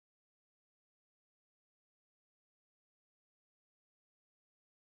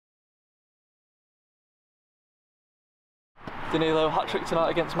Danilo, hat-trick tonight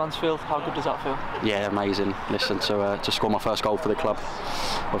against Mansfield. How good does that feel? Yeah, amazing. Listen, to score my first goal for the club,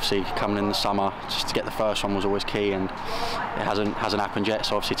 obviously coming in the summer, just to get the first one was always key, and it hasn't happened yet.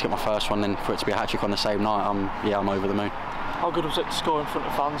 So obviously to get my first one, then for it to be a hat-trick on the same night, I'm over the moon. How good was it to score in front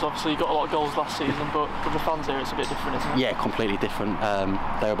of fans? Obviously you got a lot of goals last season, but with the fans here it's a bit different, isn't it? Yeah, completely different.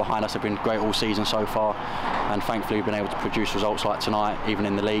 They were behind us, they've been great all season so far, and thankfully we've been able to produce results like tonight, even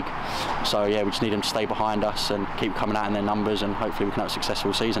in the league. So yeah, we just need them to stay behind us and keep coming out in their numbers, and hopefully we can have a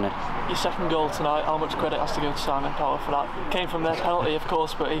successful season here. Your second goal tonight, how much credit has to go to Simon Power for that? Came from their penalty of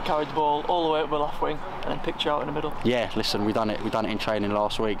course, but he carried the ball all the way up the left wing and then picked you out in the middle. Yeah, listen, we done it in training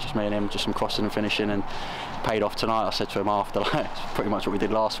last week, just me and him, just some crossing and finishing, and paid off tonight. I said to him after, like, it's pretty much what we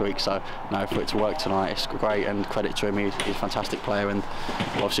did last week, so no, for it to work tonight, it's great, and credit to him, he's a fantastic player, and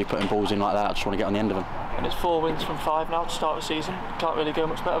obviously putting balls in like that, I just want to get on the end of them. And it's 4 wins from 5 now to start the season. Can't really go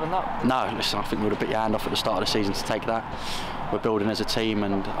much better than that. No, listen, I think we would have bit your hand off at the start of the season to take that. We're building as a team,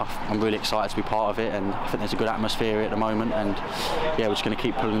 and I'm really excited to be part of it, and I think there's a good atmosphere here at the moment, and yeah, we're just going to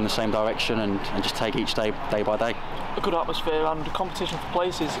keep pulling in the same direction and just take each day by day. A good atmosphere and competition for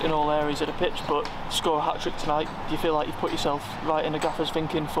places in all areas of the pitch, but to score a hat-trick tonight, do you feel like you've put yourself right in the gaffer's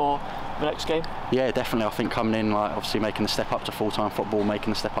thinking for the next game? Yeah, definitely. I think coming in, like, obviously making the step up to full-time football,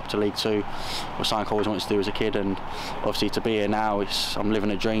 making the step up to League Two, was something I always wanted to do as a kid, and obviously to be here now, I'm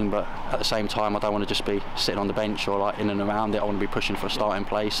living a dream, but at the same time I don't want to just be sitting on the bench or like in and around it. I want to be pushing for a starting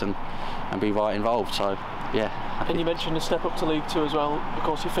place and be right involved, so yeah. And you mentioned the step up to League Two as well. Of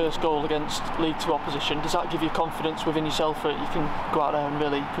course, your first goal against League Two opposition, does that give you confidence within yourself that you can go out there and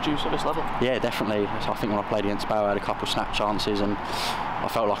really produce at this level? Yeah, definitely. So I think when I played against Barrow, I had a couple of snap chances and I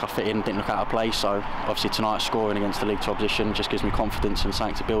felt like I fit in, didn't look out of place, so obviously tonight scoring against the League Two opposition just gives me confidence and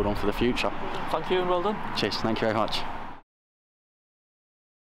something to build on for the future. Thank you and well done. Cheers, thank you very much.